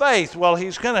faith. Well,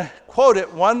 he's going to quote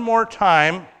it one more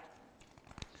time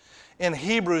in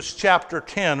Hebrews chapter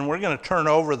 10. We're going to turn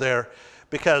over there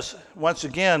because, once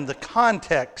again, the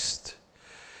context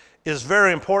is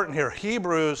very important here.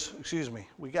 Hebrews,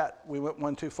 we went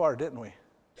one too far, didn't we?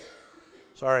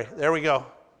 Sorry, there we go.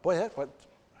 Boy, what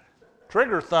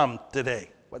trigger thumb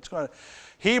today. What's going on?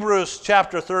 Hebrews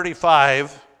chapter 10,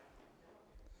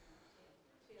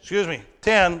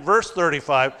 verse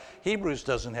 35. Hebrews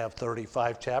doesn't have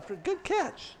 35 chapters. Good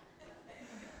catch.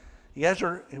 You guys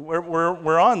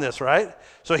we're on this, right?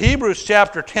 So Hebrews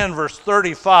chapter 10, verse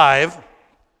 35,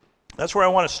 that's where I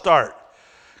want to start.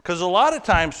 Because a lot of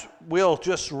times we'll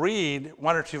just read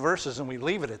 1 or 2 verses and we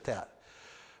leave it at that.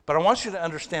 But I want you to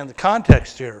understand the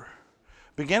context here.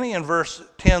 Beginning in verse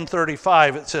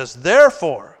 10:35, it says,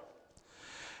 therefore,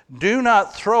 do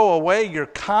not throw away your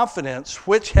confidence,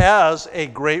 which has a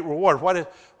great reward.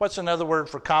 What's another word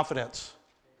for confidence?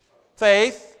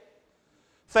 Faith.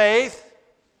 Faith.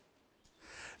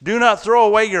 Do not throw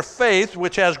away your faith,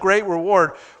 which has great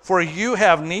reward, for you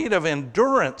have need of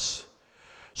endurance,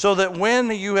 so that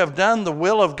when you have done the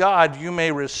will of God, you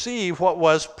may receive what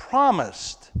was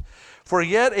promised. For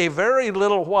yet a very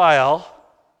little while,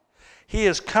 he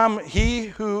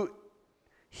who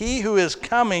He who is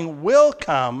coming will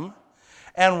come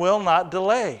and will not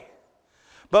delay.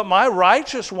 But my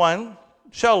righteous one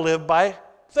shall live by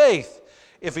faith.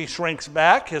 If he shrinks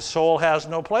back, his soul has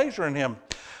no pleasure in him.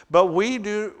 But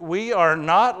we are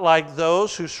not like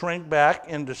those who shrink back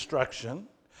in destruction,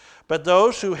 but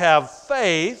those who have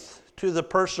faith to the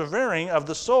persevering of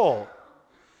the soul.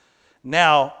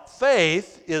 Now,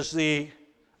 faith is the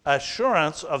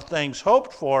assurance of things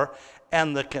hoped for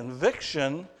and the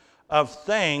conviction of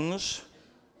things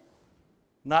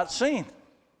not seen.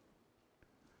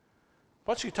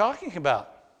 What's he talking about?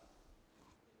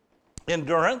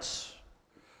 Endurance,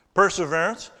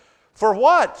 perseverance. For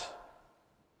what?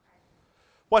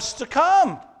 What's to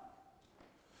come?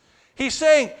 He's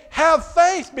saying, have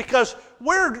faith, because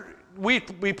we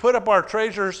put up our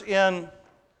treasures in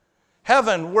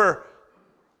heaven where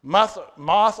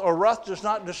moth or rust does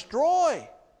not destroy.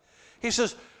 He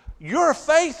says, your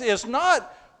faith is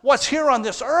not what's here on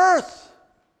this earth,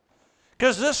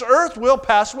 because this earth will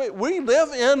pass away. We live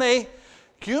in a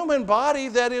human body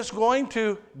that is going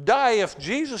to die if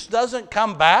Jesus doesn't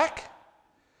come back.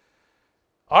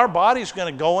 Our body's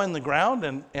going to go in the ground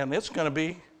and it's going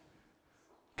to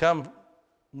become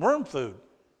worm food,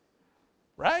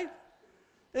 right?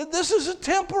 This is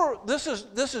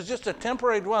just a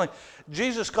temporary dwelling.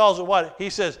 Jesus calls it what? He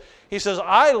says,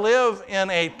 I live in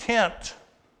a tent.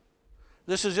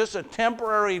 This is just a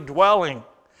temporary dwelling.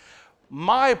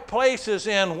 My place is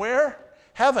in where?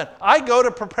 Heaven. I go to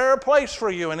prepare a place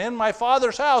for you, and in my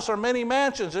Father's house are many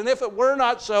mansions, and if it were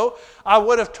not so, I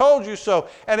would have told you so.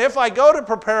 And if I go to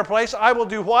prepare a place, I will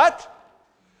do what?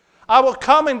 I will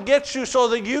come and get you so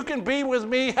that you can be with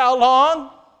me how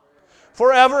long?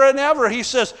 Forever and ever. He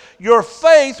says, your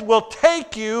faith will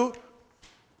take you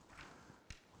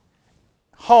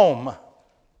home.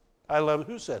 I love it.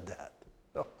 Who said that?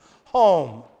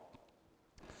 Home.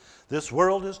 This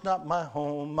world is not my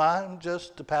home, I'm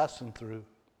just a passing through.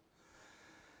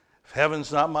 If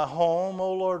heaven's not my home,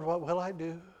 oh Lord, what will I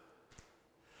do?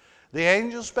 The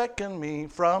angels beckon me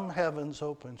from heaven's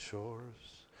open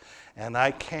shores, and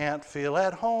I can't feel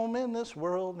at home in this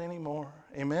world anymore.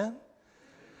 Amen?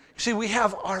 See, we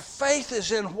have our faith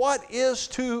is in what is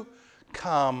to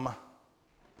come,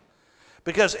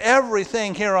 because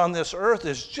everything here on this earth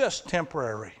is just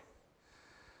temporary.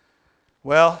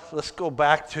 Well, let's go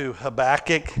back to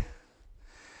Habakkuk.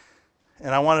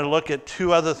 And I want to look at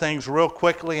two other things real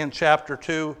quickly in chapter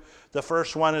 2. The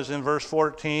first one is in verse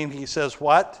 14. He says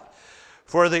what?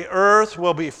 For the earth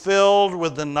will be filled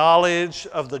with the knowledge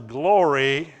of the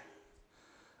glory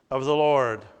of the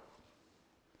Lord.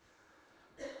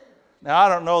 Now, I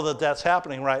don't know that that's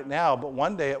happening right now, but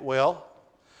one day it will.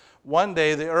 One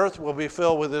day the earth will be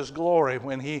filled with His glory.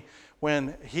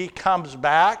 When He comes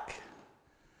back,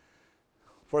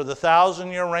 for the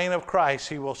 1,000-year reign of Christ,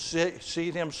 He will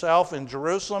seat Himself in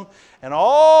Jerusalem, and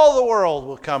all the world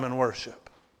will come and worship.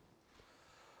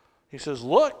 He says,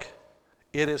 look,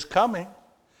 it is coming.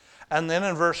 And then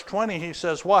in verse 20, He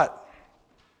says what?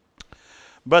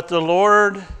 But the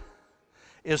Lord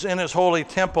is in His holy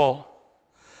temple.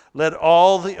 Let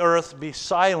all the earth be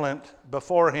silent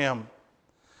before Him.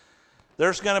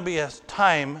 There's going to be a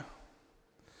time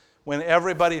when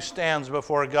everybody stands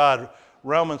before God.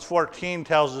 Romans 14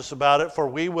 tells us about it. For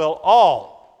we will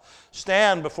all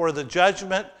stand before the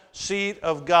judgment seat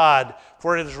of God.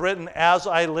 For it is written, as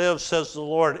I live, says the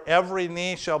Lord, every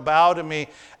knee shall bow to me,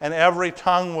 and every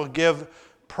tongue will give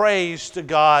praise to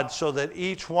God, so that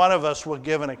each one of us will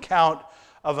give an account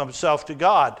of himself to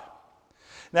God.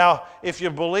 Now, if you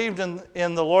believed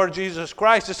in the Lord Jesus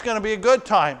Christ, it's going to be a good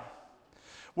time.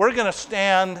 We're going to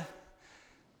stand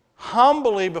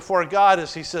humbly before God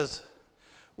as He says,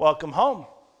 welcome home.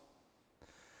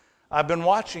 I've been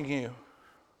watching you.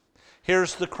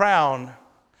 Here's the crown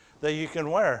that you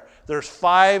can wear. There's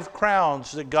 5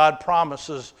 crowns that God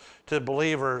promises to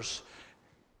believers.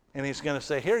 And He's going to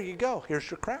say, here you go. Here's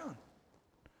your crown.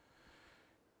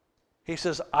 He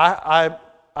says, I'm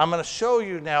going to show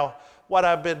you now what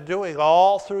I've been doing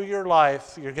all through your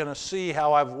life. You're going to see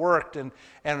how I've worked and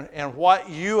what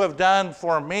you have done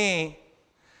for me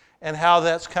and how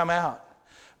that's come out.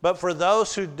 But for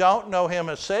those who don't know Him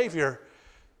as Savior,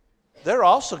 they're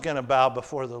also going to bow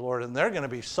before the Lord, and they're going to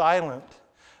be silent.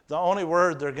 The only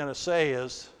word they're going to say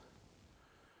is,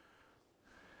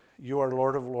 you are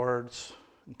Lord of Lords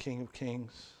and King of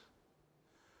Kings.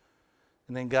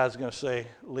 And then God's going to say,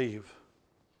 leave.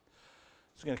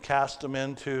 He's going to cast them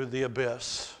into the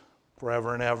abyss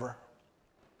forever and ever.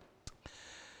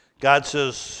 God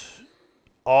says,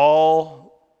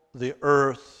 all the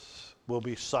earth will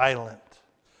be silent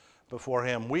before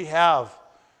Him. We have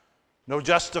No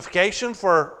justification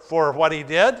for what he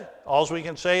did. All we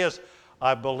can say is,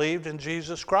 I believed in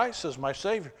Jesus Christ as my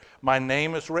Savior. My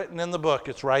name is written in the book.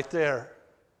 It's right there.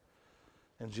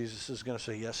 And Jesus is going to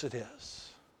say, yes, it is.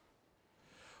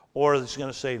 Or he's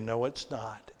going to say, no, it's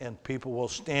not. And people will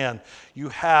stand.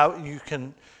 You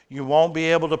won't be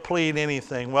able to plead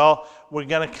anything. Well, we're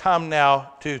going to come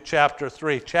now to chapter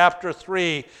 3. Chapter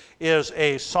 3 is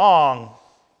a song.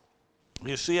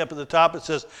 You see up at the top it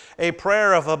says, a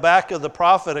prayer of Habakkuk the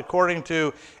prophet according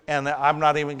to, and I'm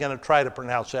not even going to try to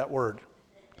pronounce that word.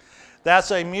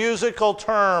 That's a musical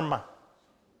term.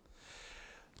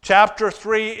 Chapter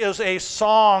 3 is a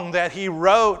song that he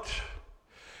wrote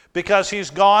because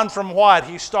he's gone from what?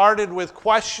 He started with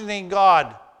questioning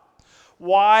God.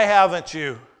 Why haven't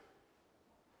you?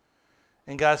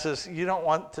 And God says, you don't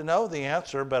want to know the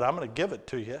answer, but I'm going to give it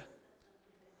to you.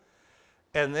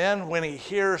 And then when he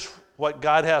hears what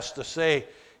God has to say,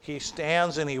 he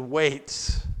stands and he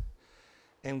waits.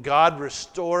 And God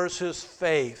restores his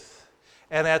faith.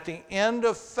 And at the end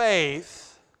of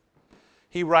faith,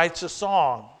 he writes a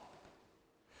song.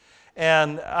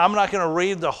 And I'm not going to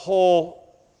read the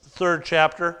whole 3rd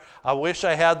chapter. I wish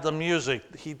I had the music.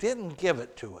 He didn't give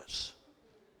it to us.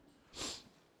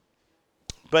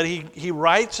 But he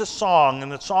writes a song,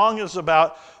 and the song is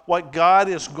about what God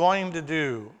is going to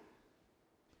do.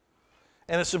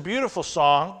 And it's a beautiful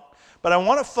song, but I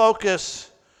want to focus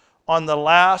on the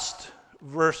last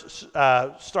verse,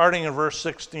 starting in verse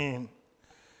 16.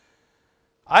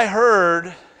 I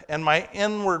heard, and my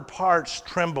inward parts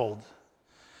trembled.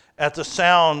 At the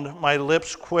sound, my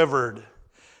lips quivered.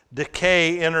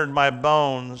 Decay entered my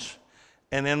bones,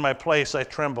 and in my place I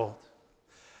trembled.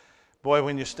 Boy,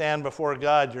 when you stand before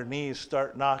God, your knees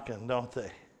start knocking, don't they?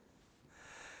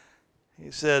 He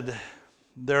said,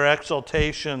 their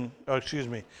exaltation,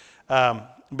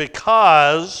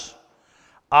 because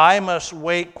I must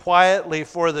wait quietly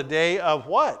for the day of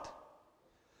what?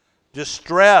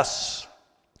 Distress.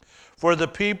 For the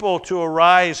people to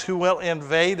arise who will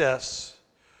invade us.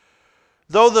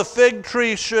 Though the fig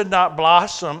tree should not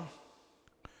blossom,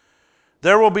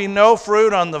 there will be no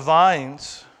fruit on the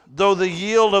vines. Though the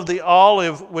yield of the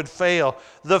olive would fail,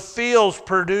 the fields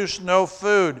produce no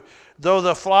food. Though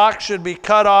the flock should be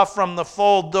cut off from the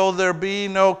fold, though there be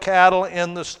no cattle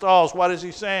in the stalls. What is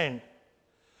he saying?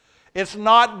 It's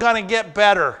not going to get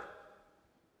better.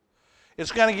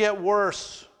 It's going to get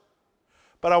worse.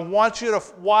 But I want you to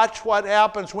watch what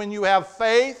happens when you have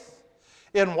faith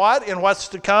in what? In what's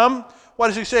to come. What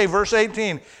does he say? Verse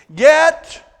 18.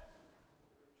 Yet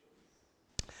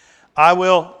I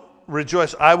will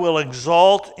rejoice. I will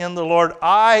exult in the Lord.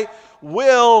 I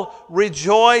will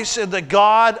rejoice in the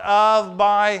God of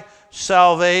my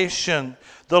salvation.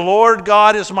 The Lord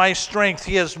God is my strength.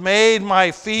 He has made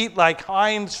my feet like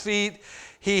hinds' feet.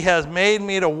 He has made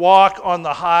me to walk on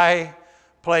the high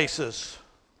places.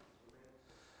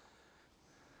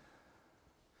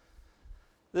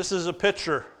 This is a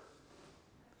picture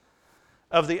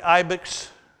of the ibex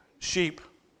sheep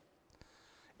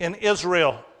in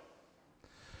Israel.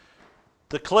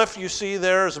 The cliff you see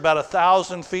there is about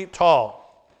 1,000 feet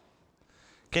tall.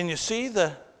 Can you see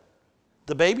the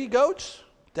baby goats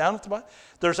down at the bottom?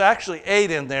 There's actually 8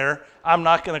 in there. I'm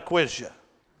not going to quiz you.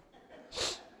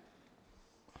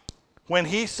 When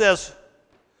he says,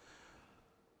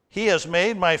 he has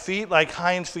made my feet like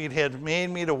hinds' feet, has made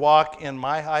me to walk in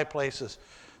my high places.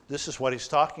 This is what he's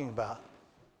talking about.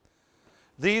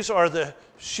 These are the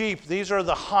sheep. These are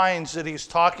the hinds that he's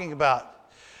talking about.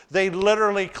 They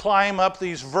literally climb up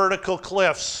these vertical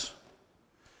cliffs.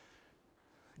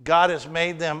 God has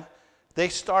made them. They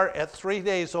start at 3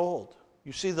 days old.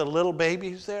 You see the little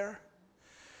babies there?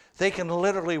 They can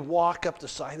literally walk up the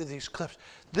side of these cliffs.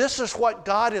 This is what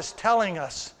God is telling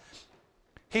us.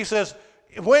 He says,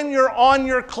 when you're on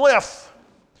your cliff,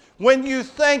 when you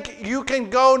think you can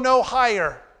go no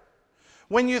higher,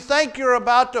 when you think you're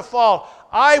about to fall,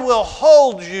 I will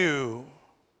hold you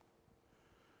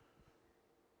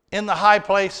in the high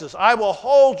places. I will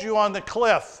hold you on the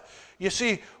cliff. You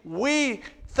see, we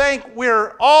think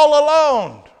we're all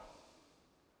alone.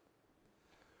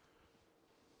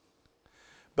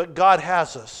 But God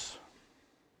has us.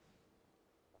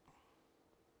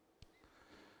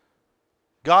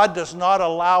 God does not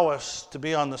allow us to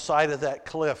be on the side of that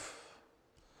cliff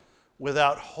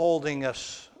without holding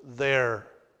us there.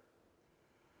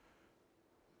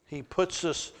 He puts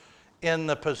us in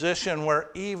the position where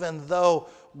even though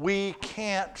we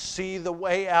can't see the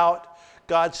way out,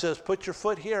 God says, put your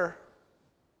foot here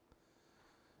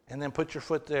and then put your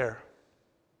foot there.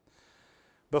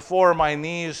 Before my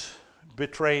knees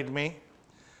betrayed me,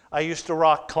 I used to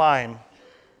rock climb.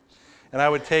 And I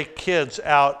would take kids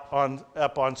up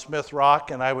on Smith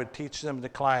Rock, and I would teach them to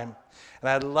climb. And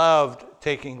I loved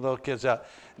taking little kids out.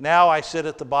 Now I sit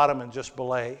at the bottom and just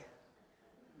belay.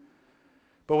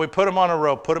 But we put them on a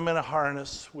rope, put them in a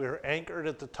harness. We're anchored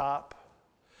at the top.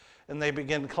 And they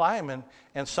begin climbing.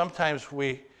 And sometimes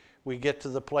we get to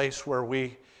the place where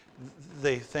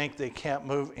they think they can't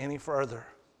move any further.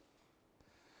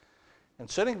 And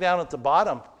sitting down at the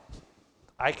bottom,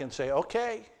 I can say,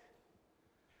 okay,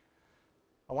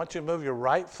 I want you to move your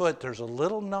right foot. There's a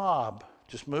little knob.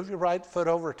 Just move your right foot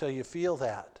over till you feel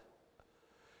that.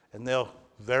 And they'll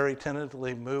very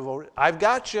tentatively move over. I've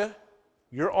got you.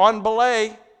 You're on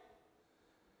belay.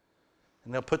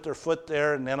 And they'll put their foot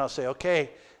there, and then I'll say, okay,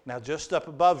 now just up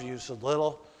above you is a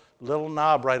little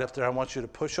knob right up there. I want you to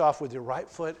push off with your right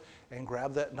foot and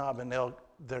grab that knob, and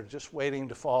they're just waiting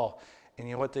to fall. And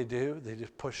you know what they do? They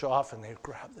just push off and they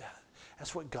grab that.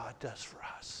 That's what God does for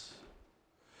us.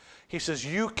 He says,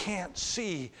 you can't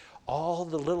see all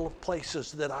the little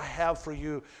places that I have for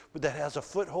you that has a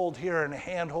foothold here and a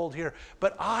handhold here,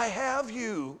 but I have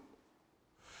you.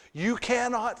 You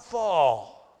cannot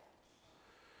fall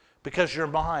because you're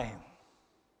mine.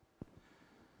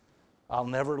 I'll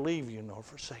never leave you nor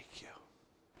forsake you.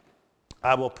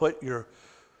 I will put your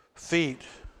feet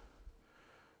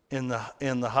in the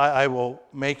high. I will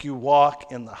make you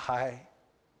walk in the high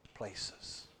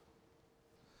places.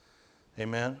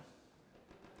 Amen.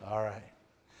 All right.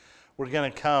 We're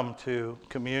going to come to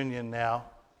communion now.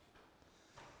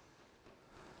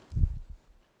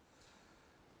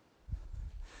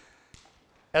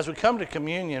 As we come to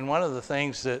communion, one of the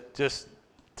things that just,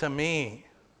 to me,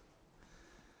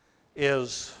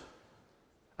 is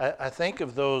I think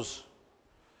of those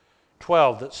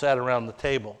 12 that sat around the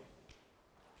table.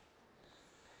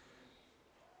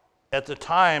 At the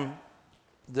time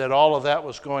that all of that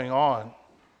was going on,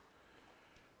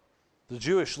 the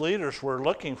Jewish leaders were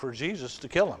looking for Jesus to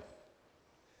kill him.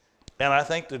 And I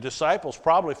think the disciples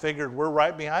probably figured we're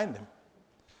right behind him.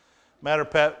 Matter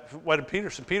of fact, what did Peter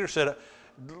say? Peter said,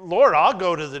 Lord, I'll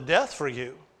go to the death for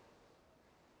you.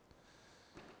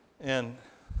 And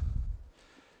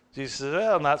Jesus said,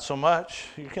 well, not so much.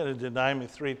 You're going to deny me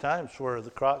 3 times before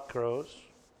the cock crows.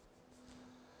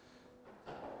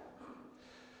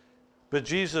 But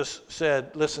Jesus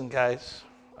said, listen, guys,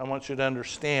 I want you to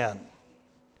understand.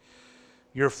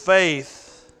 Your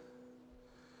faith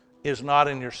is not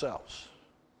in yourselves.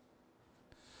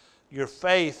 Your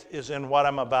faith is in what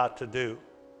I'm about to do.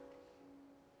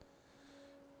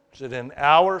 So that in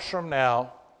hours from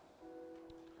now,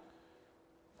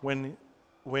 when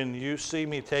you see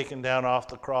me taken down off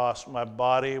the cross, my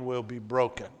body will be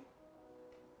broken.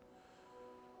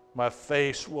 My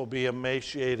face will be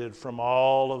emaciated from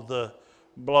all of the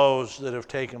blows that have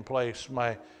taken place.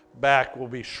 My back will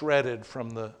be shredded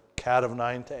from the cat of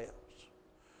 9 tails.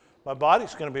 My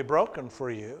body's going to be broken for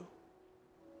you.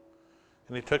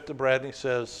 And he took the bread and he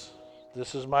says,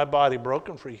 this is my body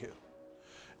broken for you.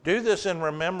 Do this in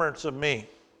remembrance of me.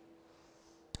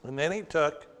 And then he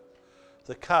took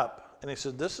the cup and he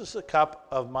said, this is the cup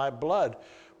of my blood,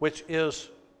 which is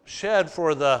shed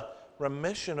for the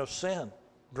remission of sin.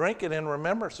 Drink it in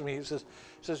remembrance of me. He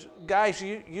says, guys,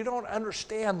 you don't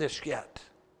understand this yet.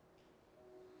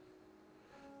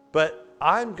 But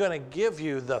I'm going to give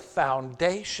you the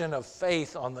foundation of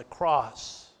faith on the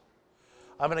cross.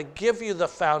 I'm going to give you the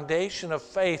foundation of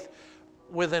faith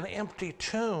with an empty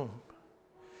tomb.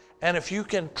 And if you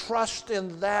can trust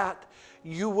in that,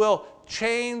 you will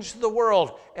change the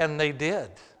world. And they did.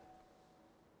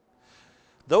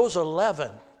 Those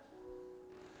 11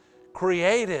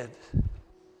 created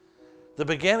the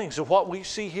beginnings of what we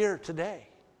see here today.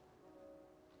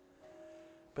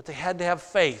 But they had to have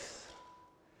faith.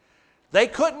 They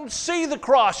couldn't see the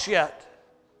cross yet.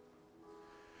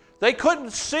 They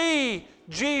couldn't see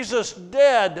Jesus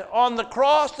dead on the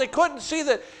cross. They couldn't see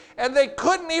that. And they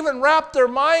couldn't even wrap their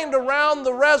mind around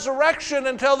the resurrection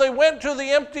until they went to the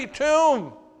empty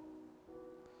tomb.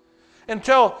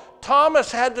 Until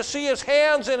Thomas had to see his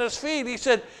hands and his feet. He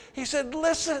said,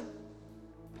 listen,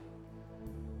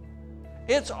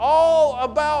 it's all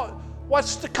about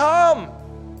what's to come.